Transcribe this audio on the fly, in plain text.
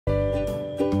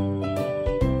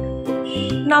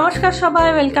নমস্কার সবাই,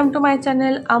 welcome to my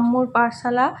channel আম্মুর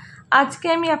পাঠশালা। আজকে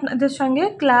আমি আপনাদের সঙ্গে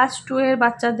ক্লাস 2 এর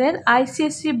বাচ্চাদের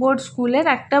ICSE বোর্ড স্কুলের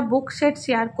একটা বুক সেট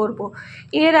শেয়ার করব।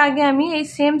 এর আগে আমি এই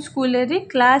সেম স্কুলেরই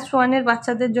ক্লাস 1 এর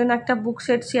বাচ্চাদের জন্য একটা বুক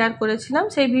সেট শেয়ার করেছিলাম।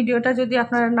 সেই ভিডিওটা যদি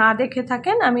আপনারা না দেখে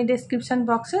থাকেন, আমি ডেসক্রিপশন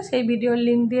বক্সে সেই ভিডিওর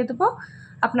লিঙ্ক দিয়ে দেবো,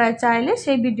 আপনারা চাইলে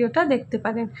সেই ভিডিওটা দেখতে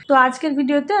পারেন। তো আজকের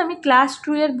ভিডিওতে আমি ক্লাস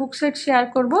 2 এর বুক সেট শেয়ার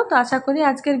করব। তো আশা করি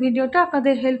আজকের ভিডিওটা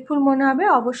আপনাদের হেল্পফুল মনে হবে।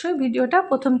 অবশ্যই ভিডিওটা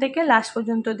প্রথম থেকে লাস্ট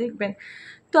পর্যন্ত দেখবেন।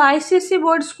 তো ICSE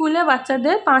বোর্ড স্কুলে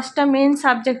বাচ্চাদের 5টা মেন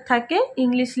সাবজেক্ট থাকে: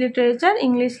 English literature,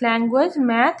 English language,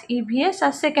 math, EVS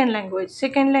আর সেকেন্ড ল্যাঙ্গুয়েজ।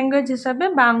 সেকেন্ড ল্যাঙ্গুয়েজ হিসাবে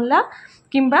বাংলা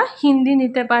কিংবা হিন্দি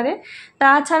নিতে পারে।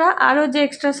 তাছাড়া আরও যে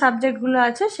এক্সট্রা সাবজেক্টগুলো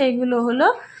আছে সেইগুলো হলো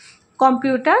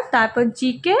কম্পিউটার, তারপর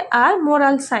জিকে আর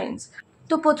মোরাল সায়েন্স।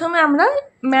 তো প্রথমে আমরা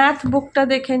ম্যাথ বুকটা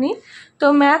দেখে নিই। তো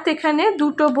ম্যাথ এখানে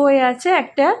দুটো বই আছে,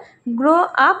 একটা গ্রো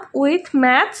আপ উইথ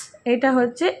ম্যাথস, এটা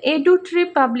হচ্ছে এডুট্রি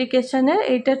পাবলিকেশনের,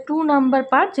 এটা 2 নাম্বার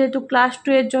পার্ট যেহেতু ক্লাস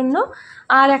 2 এর জন্য।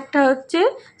 আর একটা হচ্ছে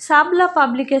সাবলা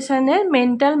পাবলিকেশনের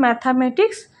মেন্টাল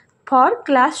ম্যাথামেটিক্স ফর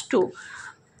ক্লাস 2।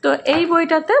 তো এই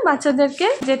বইটাতে বাচ্চাদেরকে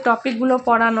যে টপিকগুলো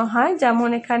পড়ানো হয়, যেমন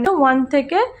এখানে 1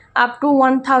 থেকে আপ টু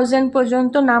 1000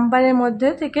 পর্যন্ত নাম্বারের মধ্যে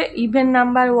থেকে ইভেন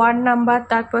নাম্বার, ওয়ার্ড নাম্বার,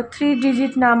 তারপর 3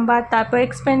 ডিজিট নাম্বার, তারপর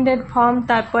এক্সপেন্ডেড ফর্ম,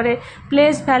 তারপরে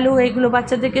প্লেস ভ্যালু, এইগুলো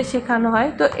বাচ্চাদেরকে শেখানো হয়।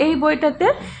 তো এই বইটাতে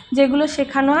যেগুলো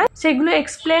শেখানো হয় সেগুলো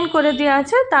এক্সপ্লেন করে দেওয়া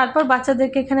আছে, তারপর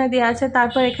বাচ্চাদেরকে এখানে দেওয়া আছে।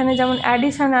 তারপর এখানে যেমন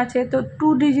অ্যাডিশান আছে, তো 2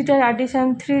 ডিজিটের অ্যাডিশান,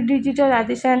 3 ডিজিটের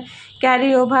addition,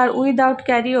 carry over, without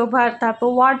carry over, তারপর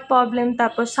ওয়ার্ড প্রবলেম,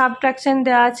 তারপর সাবট্রাকশন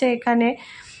দেওয়া আছে এখানে,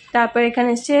 তারপর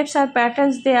এখানে শেপস আর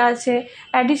প্যাটার্নস দেওয়া আছে,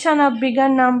 addition of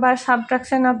bigger number,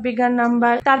 subtraction of bigger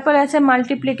number, তারপরে আছে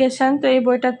মাল্টিপ্লিকেশন। তো এই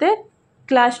বইটাতে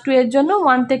ক্লাস 2 এর জন্য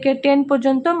 1 থেকে 10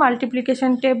 পর্যন্ত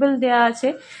মাল্টিপ্লিকেশন টেবিল দেওয়া আছে।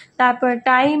 তারপর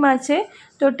টাইম আছে।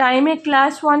 তো টাইমে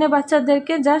ক্লাস 1 এ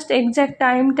বাচ্চাদেরকে জাস্ট এক্স্যাক্ট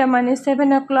টাইমটা, মানে 7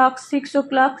 o'clock, 6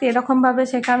 o'clock এরকমভাবে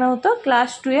শেখানো হতো। ক্লাস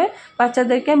 2 এ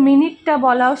বাচ্চাদেরকে মিনিটটা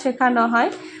বলাও শেখানো হয়।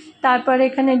 তারপরে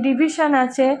এখানে ডিভিশন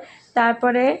আছে,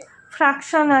 তারপরে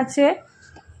ফ্র্যাকশন আছে।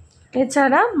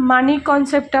 এছাড়া মানি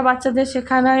কনসেপ্টটা বাচ্চাদের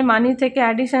শেখানো হয়, মানি থেকে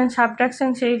অ্যাডিশন, সাবট্রাকশন,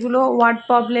 সেইগুলো, ওয়ার্ড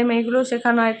প্রবলেম, এইগুলো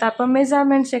শেখানো হয়। তারপর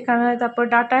মেজারমেন্ট শেখানো হয়, তারপর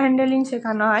ডাটা হ্যান্ডেলিং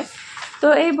শেখানো হয়। তো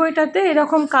এই বইটাতে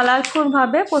এরকম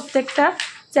কালারফুলভাবে প্রত্যেকটা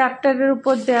চ্যাপ্টারের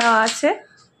উপর দেওয়া আছে।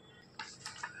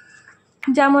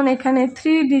 যেমন এখানে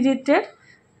 3 ডিজিটের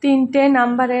 3টে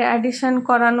নাম্বারের অ্যাডিশন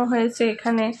করানো হয়েছে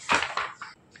এখানে,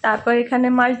 তারপর এখানে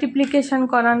মাল্টিপ্লিকেশন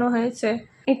করানো হয়েছে।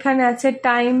 এখানে আছে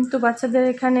টাইম। তো বাচ্চাদের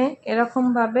এখানে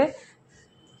এরকমভাবে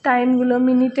টাইমগুলো,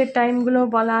 মিনিটের টাইমগুলো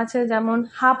বলা আছে, যেমন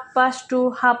 2:30,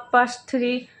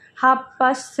 3:30,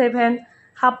 7:30,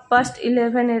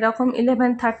 11:30, এরকম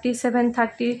 11:30,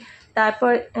 7:30,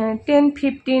 তারপর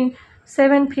 10:15,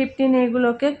 7:15,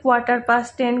 এগুলোকে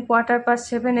 10:15,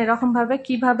 7:15 এরকমভাবে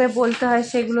কিভাবে বলতে হয়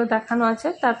সেগুলো দেখানো আছে।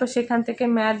 তারপর সেখান থেকে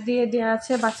ম্যাথ দিয়ে দেওয়া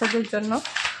আছে বাচ্চাদের জন্য।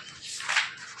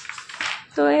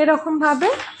 তো এরকমভাবে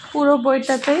পুরো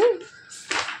বইটাতেই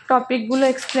টপিকগুলো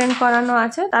এক্সপ্লেন করানো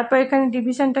আছে। তারপর এখানে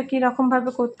ডিভিশনটা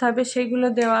কীরকমভাবে করতে হবে সেগুলো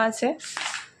দেওয়া আছে।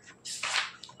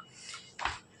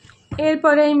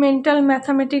 এরপরে এই মেন্টাল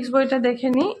ম্যাথামেটিক্স বইটা দেখে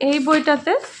নিই। এই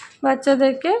বইটাতে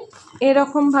বাচ্চাদেরকে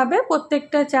এরকমভাবে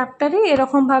প্রত্যেকটা চ্যাপ্টারই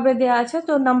এরকমভাবে দেওয়া আছে।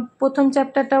 তো প্রথম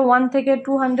চ্যাপ্টারটা 1 থেকে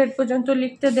 200 পর্যন্ত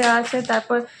লিখতে দেওয়া আছে,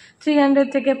 তারপর 300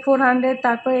 থেকে 400,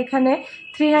 তারপর এখানে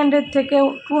 300 থেকে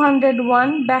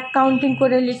 201 ব্যাক কাউন্টিং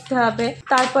করে লিখতে হবে।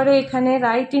 তারপরে এখানে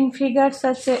রাইট ইন ফিগার্স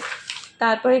আছে,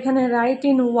 তারপর এখানে রাইট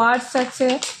ইন ওয়ার্ডস আছে,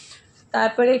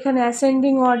 তারপরে এখানে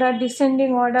অ্যাসেন্ডিং অর্ডার, ডিসেন্ডিং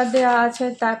অর্ডার দেওয়া আছে,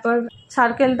 তারপর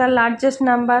circle the largest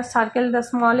number, circle the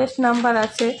smallest number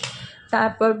আছে,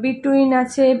 তারপর বিটুইন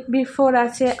আছে, বিফোর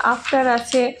আছে, আফটার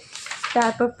আছে,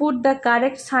 তারপর পুট দ্য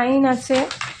কারেক্ট সাইন আছে,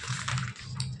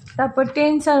 তারপর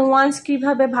টেন্স আর ওয়ান্স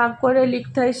কীভাবে ভাগ করে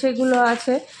লিখতে হয় সেগুলো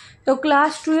আছে। তো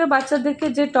ক্লাস 2 এ বাচ্চাদেরকে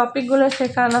যে টপিকগুলো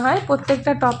শেখানো হয়,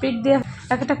 প্রত্যেকটা টপিক দিয়ে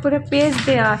একটা করে পেজ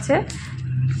দেওয়া আছে।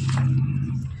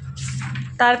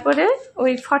 তারপরে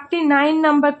ওই 49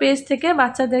 নাম্বার পেজ থেকে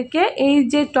বাচ্চাদেরকে এই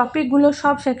যে টপিকগুলো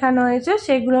সব শেখানো হয়েছে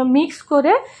সেগুলো মিক্স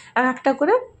করে একটা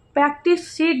করে প্র্যাকটিস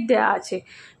শিট দেওয়া আছে।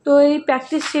 তো এই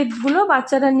প্র্যাকটিস শিটগুলো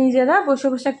বাচ্চারা নিজেরা বসে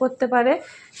বসে করতে পারে।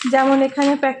 যেমন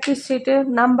এখানে প্র্যাকটিস শিটে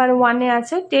নাম্বার 1-এ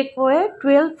আছে টেক ওয়ে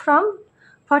 12 from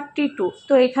 42।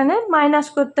 তো এখানে মাইনাস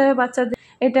করতে হবে বাচ্চাদের,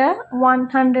 এটা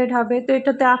 100 হবে। তো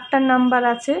এটাতে আফটার নাম্বার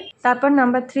আছে। তারপর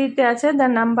নাম্বার 3-তে আছে the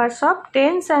numbers of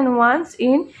tense and once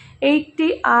in 80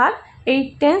 R 8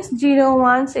 tens 0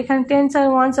 ones, এখানে টেন্স আর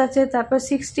ওয়ান্স আছে। তারপর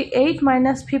 68 -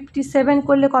 57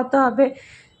 করলে কত হবে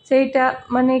সেইটা,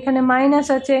 মানে এখানে মাইনাস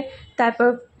আছে। তারপর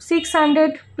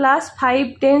 600 + 5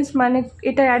 tens, মানে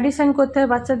এটা অ্যাডিশন করতে হবে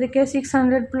বাচ্চাদেরকে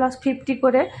 600 + 50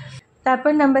 করে।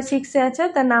 তারপর নাম্বার 6-এ আছে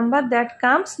the number that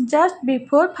comes just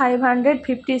before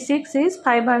 556 is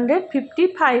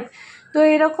 555। তো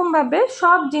এরকমভাবে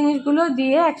সব জিনিসগুলো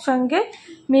দিয়ে একসঙ্গে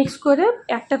মিক্স করে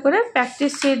একটা করে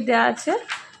প্র্যাকটিস শিট দেওয়া আছে।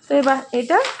 তো এবার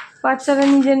এটা বাচ্চারা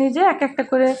নিজে নিজে এক একটা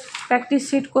করে প্র্যাকটিস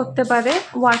শিট করতে পারে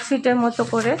ওয়ার্কশিটের মতো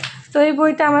করে। তো এই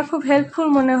বইটা আমার খুব হেল্পফুল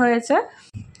মনে হয়েছে।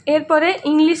 এরপরে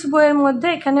ইংলিশ বইয়ের মধ্যে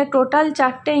এখানে টোটাল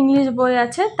 4টে ইংলিশ বই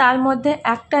আছে, তার মধ্যে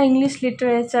একটা ইংলিশ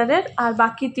লিটারেচারের আর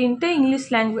বাকি 3টে ইংলিশ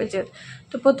ল্যাঙ্গুয়েজের।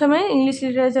 তো প্রথমে ইংলিশ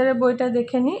লিটারেচারের বইটা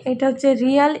দেখে নিই। এটা হচ্ছে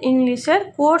রিয়াল ইংলিশের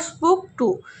কোর্স বুক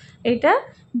 2, এটা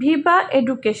ভিভা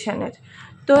এডুকেশনের।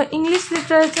 তো ইংলিশ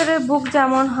লিটারেচারের বুক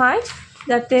যেমন হয়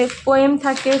যাতে পোয়েম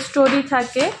থাকে, স্টোরি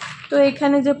থাকে, তো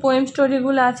এখানে যে পোয়েম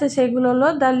স্টোরিগুলো আছে সেগুলো হলো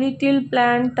দ্য লিটিল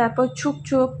প্ল্যান্ট, তারপর ছুক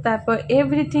ছুক, তারপর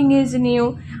everything is new,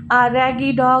 R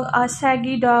ragi dog, R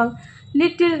saggy dog,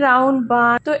 little round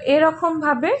burn. তো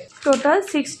এরকমভাবে টোটাল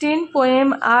 16 পোয়েম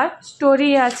আর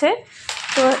স্টোরি আছে।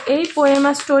 তো এই পোয়েম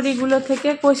আর স্টোরিগুলো থেকে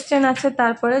কোশ্চেন আছে।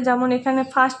 তারপরে যেমন এখানে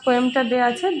ফার্স্ট পোয়েমটা দেওয়া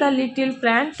আছে দ্য লিটিল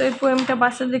প্ল্যান্ট, তো এই পোয়েমটা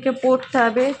বাচ্চাদেরকে পড়তে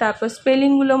হবে, তারপর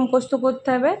স্পেলিংগুলো মুখস্থ করতে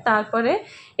হবে। তারপরে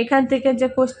এখান থেকে যে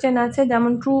কোশ্চেন আছে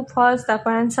যেমন ট্রু ফলস,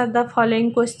 তারপর অ্যান্সার দ্য ফলোয়িং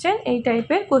কোশ্চেন, এই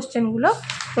টাইপের কোশ্চেনগুলো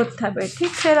করতে হবে।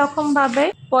 ঠিক সেরকমভাবে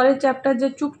পরের চ্যাপ্টার যে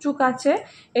চুকচুক আছে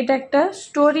এটা একটা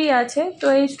স্টোরি আছে, তো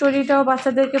এই স্টোরিটাও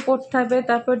বাচ্চাদেরকে পড়তে হবে।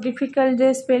 তারপর ডিফিকাল্ট যে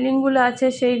স্পেলিংগুলো আছে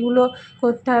সেইগুলো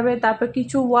করতে হবে। তারপর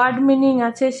কিছু ওয়ার্ড মিনিং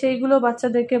আছে সেইগুলো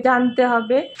বাচ্চাদেরকে জানতে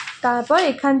হবে। তারপর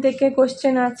এখান থেকে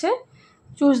কোশ্চেন আছে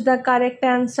চুজ দ্য কারেক্ট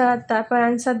অ্যান্সার, তারপর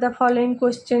answer the following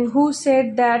question, who said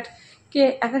that, কে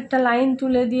এক একটা লাইন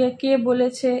তুলে দিয়ে কে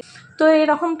বলেছে। তো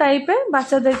এরকম টাইপের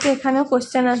বাচ্চাদেরকে এখানেও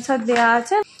কোশ্চেন অ্যান্সার দেওয়া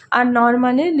আছে। আর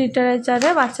নর্মালি লিটারেচারে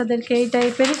বাচ্চাদেরকে এই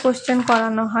টাইপেরই কোশ্চেন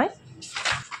করানো হয়।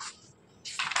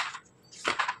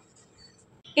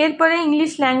 এরপরে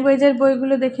ইংলিশ ল্যাঙ্গুয়েজের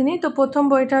বইগুলো দেখে নিই। তো প্রথম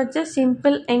বইটা হচ্ছে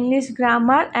simple English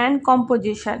grammar and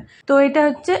composition, তো এটা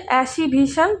হচ্ছে অ্যাসি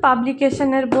ভিশন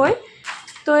পাবলিকেশনের বই।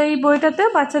 তো এই বইটাতে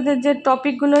বাচ্চাদের যে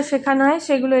টপিকগুলো শেখানো হয়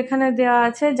সেগুলো এখানে দেওয়া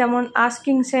আছে, যেমন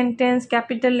asking sentence,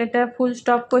 capital letter, full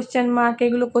stop, question mark,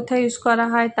 এগুলো কোথায় ইউজ করা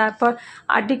হয়, তারপর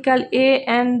আর্টিকেল এ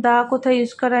অ্যান্ড দ্য কোথায়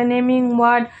ইউজ করা হয়, naming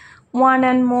word, one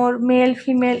and more, male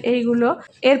female, এইগুলো।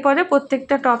 এরপরে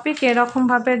প্রত্যেকটা টপিক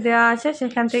এরকমভাবে দেওয়া আছে,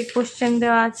 সেখান থেকে কোশ্চেন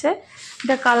দেওয়া আছে।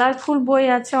 এটা কালারফুল বই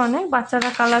আছে অনেক, বাচ্চারা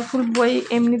কালারফুল বই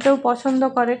এমনিতেও পছন্দ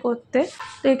করে করতে।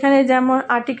 তো এখানে যেমন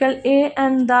আর্টিকেল এ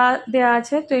অ্যান্ড দ্য দেওয়া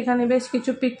আছে, তো এখানে বেশ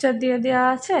কিছু পিকচার দিয়ে দেওয়া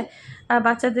আছে। আর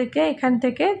বাচ্চাদেরকে এখান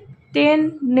থেকে 10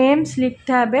 নেমস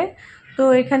লিখতে হবে। তো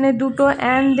এখানে দুটো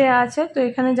অ্যান দেওয়া আছে, তো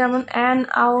এখানে যেমন অ্যান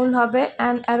আউল হবে,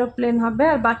 অ্যান অ্যারোপ্লেন হবে,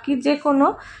 আর বাকি যে কোনো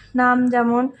নাম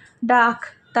যেমন ডাক,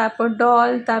 তারপর ডল,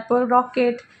 তারপর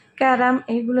রকেট, ক্যারাম,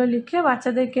 এগুলো লিখে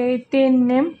বাচ্চাদেরকে এই 10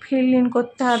 নেম ফিল ইন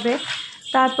করতে হবে।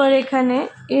 তারপর এখানে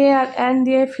এ আর অ্যান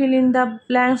দিয়ে ফিল ইন দ্য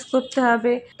ব্ল্যাঙ্কস করতে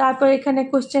হবে। তারপর এখানে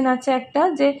কোশ্চেন আছে একটা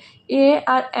যে এ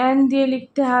আর অ্যান দিয়ে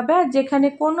লিখতে হবে, আর যেখানে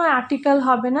কোনো আর্টিকেল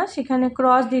হবে না সেখানে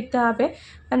ক্রস দিতে হবে।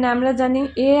 মানে আমরা জানি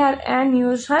এ আর অ্যান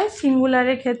ইউজ হয়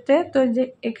সিঙ্গুলারের ক্ষেত্রে, তো যে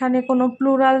এখানে কোনো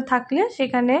প্লুরাল থাকলে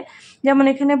সেখানে, যেমন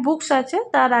এখানে বুকস আছে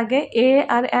তার আগে এ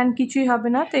আর অ্যান কিছুই হবে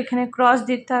না, তো এখানে ক্রস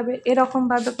দিতে হবে,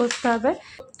 এরকমভাবে করতে হবে।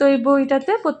 তো এই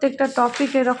বইটাতে প্রত্যেকটা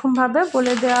টপিক এরকমভাবে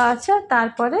বলে দেওয়া আছে,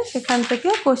 তারপরে সেখান থেকে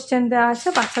কোশ্চেন দেওয়া আছে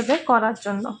বাচ্চাদের করার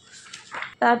জন্য।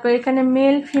 তারপর এখানে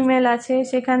মেল ফিমেল আছে,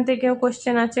 সেখান থেকেও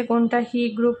কোশ্চেন আছে, কোনটা হি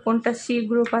গ্রুপ কোনটা সি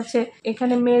গ্রুপ আছে।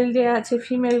 এখানে মেল দেওয়া আছে,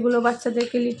 ফিমেলগুলো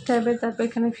বাচ্চাদেরকে লিখতে হবে। তারপর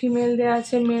এখানে ফিমেল দেওয়া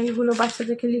আছে, মেলগুলো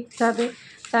বাচ্চাদেরকে লিখতে হবে।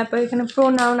 তারপর এখানে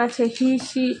প্রোনাউন আছে, হি,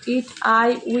 শি, ইট, আই,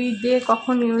 উই, দে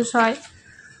কখন ইউজ হয়।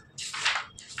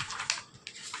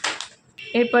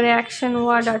 এরপরে অ্যাকশন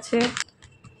ওয়ার্ড আছে।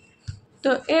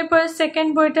 তো এরপরে সেকেন্ড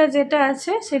বইটা যেটা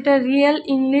আছে সেটা রিয়েল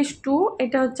ইংলিশ 2,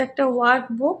 এটা হচ্ছে একটা ওয়ার্ক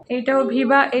বুক, এটাও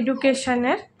ভিভা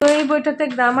এডুকেশনের। তো এই বইটাতে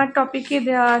গ্রামার টপিকই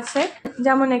দেওয়া আছে,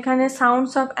 যেমন এখানে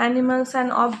sounds of animals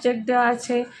and object দেওয়া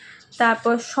আছে।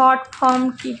 তারপর শর্ট ফর্ম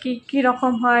কি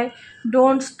রকম হয়,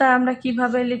 ডোন্টসটা আমরা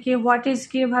কিভাবে লিখি, হোয়াট ইজ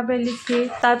কিভাবে লিখি।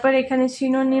 তারপর এখানে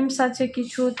সিনোনিমস আছে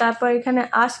কিছু। তারপর এখানে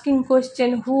asking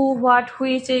question, who, what,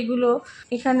 which, এইগুলো।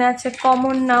 এখানে আছে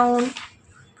common noun,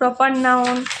 proper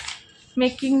noun,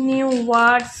 making new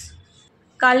words,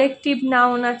 collective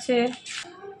noun আছে।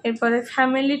 এরপরে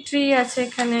ফ্যামিলি ট্রি আছে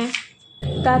এখানে।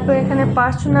 তারপর এখানে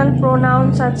পার্সোনাল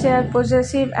প্রোনাউন্স আছে আর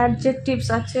পজেসিভ অ্যাডজেক্টিভস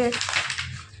আছে।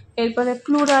 এরপরে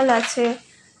প্লুরাল আছে,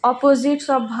 অপোজিটস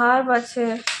অফ ভার্ব আছে,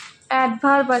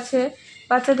 অ্যাডভার্ব আছে।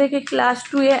 বাচ্চাদেরকে ক্লাস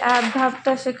 2-এ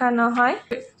অ্যাডভার্বটা শেখানো হয়।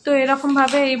 তো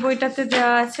এরকমভাবে এই বইটাতে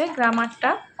দেওয়া আছে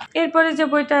গ্রামারটা। এরপরে যে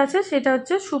বইটা আছে সেটা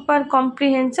হচ্ছে সুপার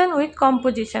কম্প্রিহেনশন উইথ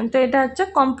কম্পোজিশন, তো এটা হচ্ছে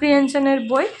কম্প্রিহেনশনের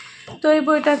বই। তো এই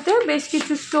বইটাতে বেশ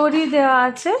কিছু স্টোরি দেওয়া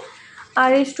আছে, আর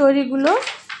এই স্টোরিগুলো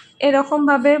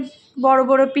এরকমভাবে বড়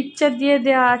বড় পিকচার দিয়ে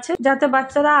দেওয়া আছে যাতে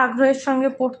বাচ্চারা আগ্রহের সঙ্গে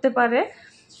পড়তে পারে।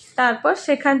 তারপর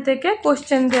সেখান থেকে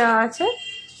কোশ্চেন দেওয়া আছে।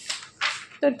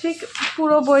 তো ঠিক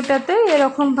পুরো বইটাতে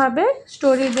এরকমভাবে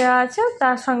স্টোরি দেওয়া আছে,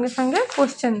 তার সঙ্গে সঙ্গে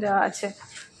কোশ্চেন দেওয়া আছে।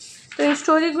 তো এই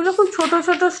স্টোরিগুলো খুব ছোট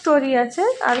ছোট স্টোরি আছে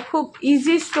আর খুব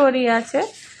ইজি স্টোরি আছে,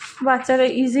 বাচ্চারা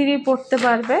ইজিলি পড়তে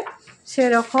পারবে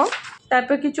সেরকম।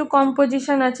 তারপর কিছু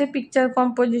কম্পোজিশন আছে, পিকচার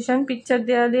কম্পোজিশন, পিকচার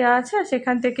দেওয়া আছে,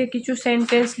 সেখান থেকে কিছু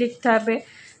সেন্টেন্স লিখতে হবে।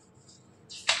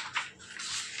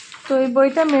 তো এই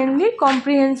বইটা মেনলি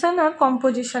কম্প্রিহেনশন আর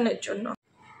কম্পোজিশনের জন্য।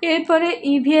 এরপরে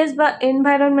ইভিএস বা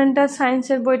এনভায়রনমেন্টাল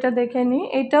সায়েন্সের বইটা দেখে নিই।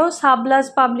 এটাও সাবলাস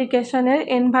পাবলিকেশনের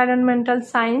এনভায়রনমেন্টাল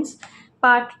সায়েন্স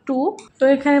পার্ট 2। তো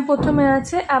এখানে প্রথমে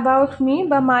আছে অ্যাবাউট মি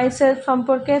বা মাই সেলফ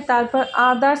সম্পর্কে, তারপর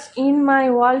আদার্স ইন মাই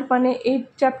ওয়ার্ল্ড মানে এই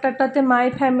চ্যাপ্টারটাতে মাই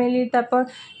ফ্যামিলি, তারপর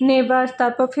নেবার্স,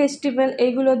 তারপর ফেস্টিভ্যাল,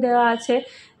 এইগুলো দেওয়া আছে।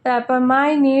 তারপর মাই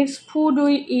needs, food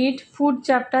we eat, food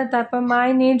chapter, তারপর মাই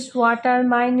নিডস ওয়াটার,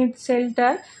 মাই নিডস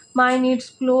শেল্টার, মাই নিডস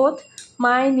ক্লোথ,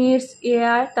 মাই নিডস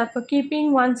এয়ার, তারপর keeping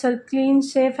oneself clean,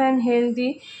 safe and healthy,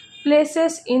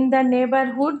 places in the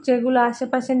neighbourhood, যেগুলো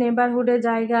আশেপাশে নেবারহুডে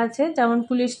জায়গা আছে যেমন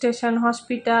পুলিশ স্টেশন,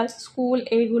 হসপিটাল, স্কুল,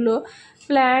 এইগুলো,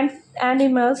 plants,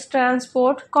 animals,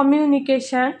 transport,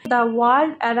 communication, the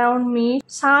world around me,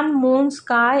 San, moon,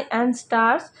 sky and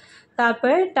stars,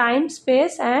 তারপরে time,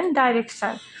 space and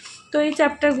direction. তো এই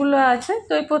চ্যাপ্টারগুলো আছে।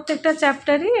 তো এই প্রত্যেকটা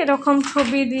চ্যাপ্টারই এরকম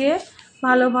ছবি দিয়ে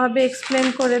ভালোভাবে এক্সপ্লেন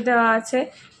করে দেওয়া আছে,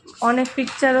 অনেক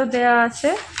পিকচারও দেওয়া আছে।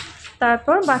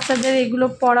 তারপর বাচ্চাদের এগুলো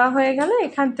পড়া হয়ে গেলে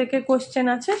এখান থেকে কোশ্চেন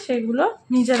আছে, সেগুলো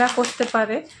নিজেরা করতে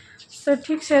পারে। তো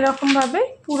ঠিক সেরকমভাবে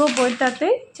পুরো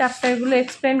বইটাতেই চ্যাপ্টারগুলো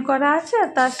এক্সপ্লেন করা আছে আর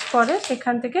তারপরে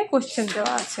সেখান থেকে কোশ্চেন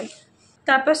দেওয়া আছে।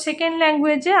 তারপর সেকেন্ড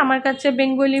ল্যাঙ্গুয়েজে আমার কাছে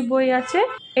বেঙ্গলি বই আছে।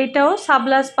 এটাও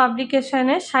সাবলাস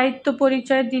পাবলিকেশনের সাহিত্য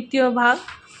পরিচয়ের দ্বিতীয় ভাগ।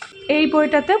 এই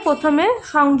বইটাতে প্রথমে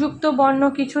সংযুক্ত বর্ণ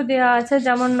কিছু দেওয়া আছে,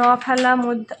 যেমন ন ফেলা,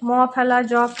 ম ফেলা,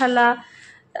 জ ফেলা,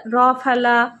 র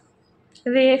ফেলা,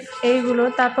 রেফ, এইগুলো।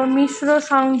 তারপর মিশ্র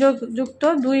সংযোগযুক্ত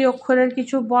 2 অক্ষরের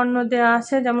কিছু বর্ণ দেওয়া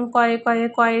আছে, যেমন কয়ে কয়ে,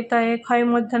 কয়ে তয়ে, ক্ষয়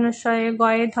মধ্যাহ্নস্বয়ে,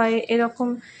 গয়ে ধয়ে, এরকম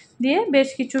দিয়ে বেশ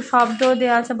কিছু শব্দও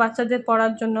দেওয়া আছে বাচ্চাদের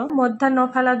পড়ার জন্য। মধ্যাহ্ন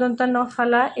ফেলা, দন্তান্ন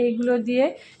ফেলা, এইগুলো দিয়ে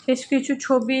বেশ কিছু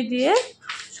ছবি দিয়ে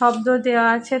শব্দ দেওয়া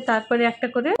আছে। তারপরে একটা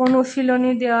করে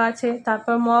অনুশীলনী দেওয়া আছে।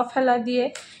 তারপর ম ফেলা দিয়ে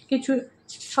কিছু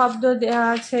শব্দ দেওয়া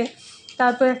আছে,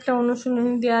 তারপর একটা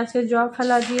অনুশীলনী দেওয়া আছে। জ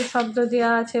ফেলা দিয়ে শব্দ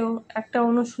দেওয়া আছে, একটা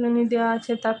অনুশীলনী দেওয়া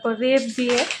আছে। তারপর রেপ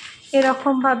দিয়ে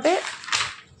এরকমভাবে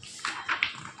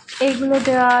এইগুলো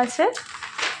দেওয়া আছে।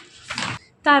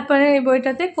 তারপরে এই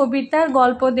বইটাতে কবিতার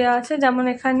গল্প দেওয়া আছে, যেমন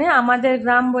এখানে আমাদের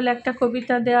গ্রাম বলে একটা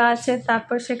কবিতা দেওয়া আছে।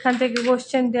 তারপর সেখান থেকে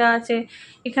কোশ্চেন দেওয়া আছে।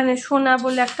 এখানে সোনা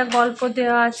বলে একটা গল্প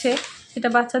দেওয়া আছে, সেটা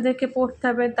বাচ্চাদেরকে পড়তে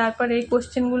হবে। তারপরে এই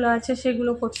কোশ্চেনগুলো আছে,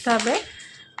 সেগুলো করতে হবে।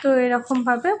 তো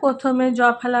এরকমভাবে প্রথমে জ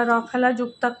ফেলা, র ফেলা,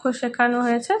 যুক্তাক্ষর শেখানো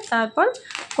হয়েছে। তারপর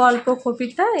গল্প,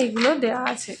 কবিতা, এগুলো দেওয়া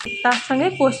আছে, তার সঙ্গে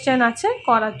কোশ্চেন আছে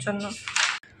করার জন্য।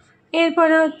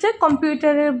 এরপরে হচ্ছে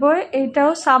কম্পিউটারের বই।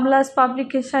 এটাও সাবলাস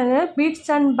পাবলিকেশনের bits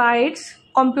and bytes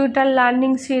computer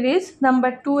learning series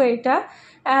number 2। এটা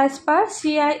অ্যাজ পার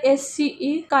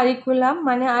CISCE কারিকুলাম,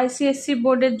 মানে ICSE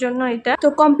বোর্ডের জন্য এটা। তো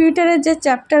কম্পিউটারের যে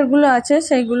চ্যাপ্টারগুলো আছে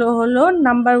সেগুলো হলো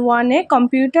number 1-এ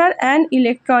computer and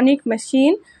electronic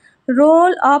machine,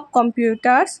 role of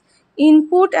computers,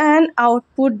 input and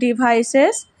output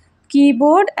devices,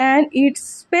 keyboard and its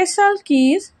special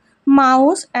keys,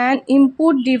 mouse and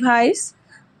input device,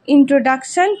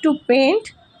 introduction to paint,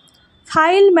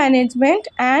 file management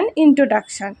and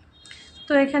introduction।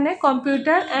 তো এখানে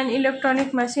কম্পিউটার অ্যান্ড ইলেকট্রনিক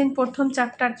মেশিন প্রথম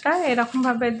চ্যাপ্টারটা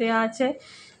এরকমভাবে দেওয়া আছে।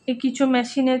 এই কিছু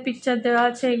মেশিনের পিকচার দেওয়া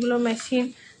আছে, এগুলো মেশিন।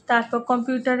 তারপর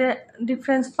কম্পিউটারের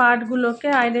ডিফারেন্স পার্টগুলোকে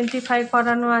আইডেন্টিফাই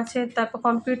করানো আছে। তারপর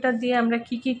কম্পিউটার দিয়ে আমরা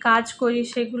কি কি কাজ করি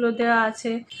সেগুলো দেওয়া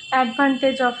আছে।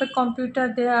 অ্যাডভান্টেজ অফ এ কম্পিউটার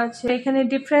দেওয়া আছে। এখানে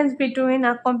difference between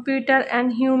a computer and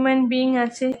human being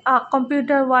আছে। আ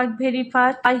computer work very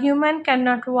fast, a human can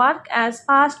not work as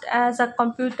fast as a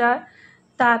computer.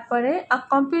 তারপরে আ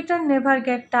computer never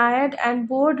gate tired and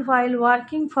board while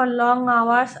working for long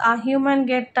hours, a human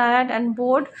gate tired and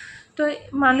board. তো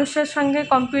মানুষের সঙ্গে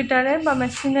কম্পিউটারের বা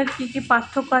মেশিনের কী কী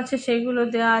পার্থক্য আছে সেইগুলো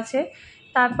দেওয়া আছে।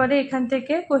 তারপরে এখান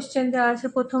থেকে কোশ্চেন দেওয়া আছে।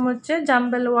 প্রথম হচ্ছে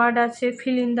জাম্বেল ওয়ার্ড আছে,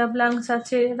 ফিল ইন দ্য ব্ল্যাঙ্কস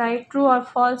আছে, রাইট ট্রু অর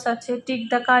ফলস আছে, টিক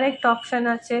দ্য কারেক্ট অপশান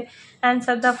আছে,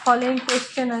 অ্যান্সার দ্য ফলোয়িং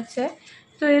কোশ্চেন আছে।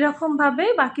 তো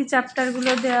এরকমভাবেই বাকি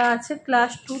চ্যাপ্টারগুলো দেওয়া আছে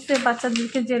ক্লাস 2-তে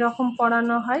বাচ্চাদেরকে যেরকম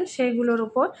পড়ানো হয় সেইগুলোর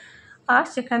উপর, আর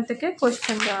সেখান থেকে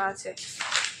কোশ্চেন দেওয়া আছে।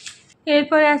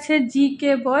 এরপরে আছে GK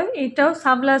বই। এটাও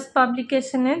সাবলাস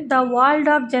পাবলিকেশনের the world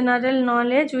of general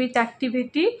knowledge with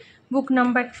activity, book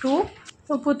number 2।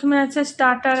 তো প্রথমে আছে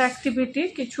স্টার্টার অ্যাক্টিভিটি,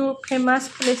 কিছু ফেমাস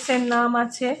প্লেসের নাম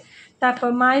আছে। তারপর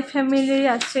মাই ফ্যামিলি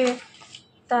আছে,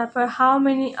 তারপর হাউ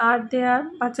মেনি আর দেয়ার,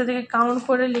 বাচ্চাদেরকে কাউন্ট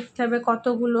করে লিখতে হবে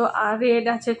কতগুলো আর রেড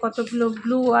আছে, কতগুলো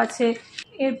ব্লু আছে।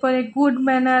 এরপরে গুড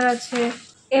ম্যানার আছে,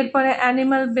 এরপরে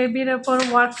অ্যানিমাল বেবির ওপর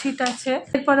ওয়ার্কশিট আছে,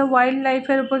 এরপরে ওয়াইল্ড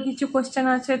লাইফের উপর কিছু কোশ্চেন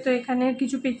আছে। তো এখানে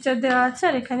কিছু পিকচার দেওয়া আছে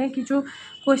আর এখানে কিছু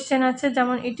কোশ্চেন আছে,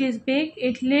 যেমন it is big,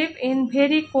 it live in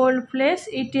very cold place,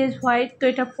 it is white. তো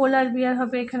এটা পোলার বিয়ার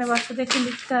হবে, এখানে বাচ্চাদেরকে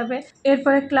লিখতে হবে।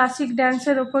 এরপরে ক্লাসিক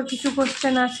ড্যান্সের ওপর কিছু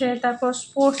কোশ্চেন আছে, তারপর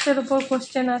স্পোর্টসের ওপর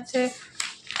কোশ্চেন আছে।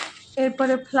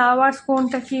 এরপরে ফ্লাওয়ার্স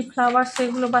কোনটা কি ফ্লাওয়ার্স,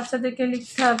 সেগুলো বাচ্চাদেরকে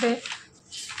লিখতে হবে।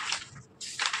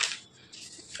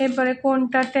 এরপরে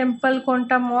কোনটা টেম্পল,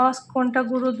 কোনটা মস্ক, কোনটা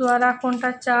গুরুদুয়ারা, কোনটা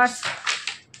চার্চ।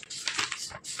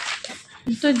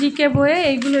 তো জিকে বইয়ে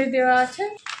এইগুলোই দেওয়া আছে।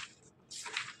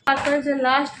 তারপরে যে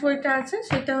লাস্ট বইটা আছে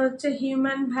সেটা হচ্ছে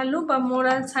হিউম্যান ভ্যালু বা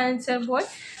মোরাল সায়েন্সের বই।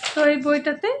 তো এই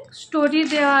বইটাতে স্টোরি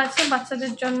দেওয়া আছে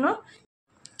বাচ্চাদের জন্য,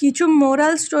 কিছু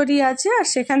মোরাল স্টোরি আছে আর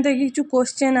সেখান থেকে কিছু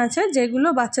কোশ্চেন আছে যেগুলো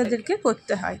বাচ্চাদেরকে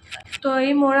করতে হয়। তো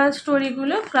এই মোরাল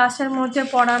স্টোরিগুলো ক্লাসের মধ্যে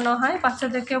পড়ানো হয়,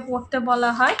 বাচ্চাদেরকে পড়তে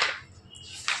বলা হয়।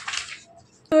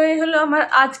 তো এই হলো আমার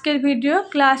আজকের ভিডিও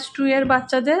ক্লাস 2 এর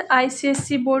বাচ্চাদের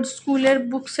ICSE বোর্ড স্কুলের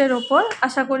বুকসের ওপর।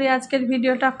 আশা করি আজকের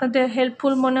ভিডিওটা আপনাদের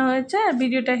হেল্পফুল মনে হয়েছে। আর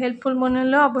ভিডিওটা হেল্পফুল মনে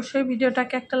হলে অবশ্যই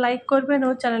ভিডিওটাকে একটা লাইক করবেন ও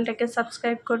চ্যানেলটাকে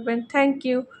সাবস্ক্রাইব করবেন। Thank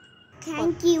you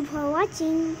for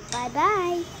watching. Bye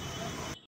bye.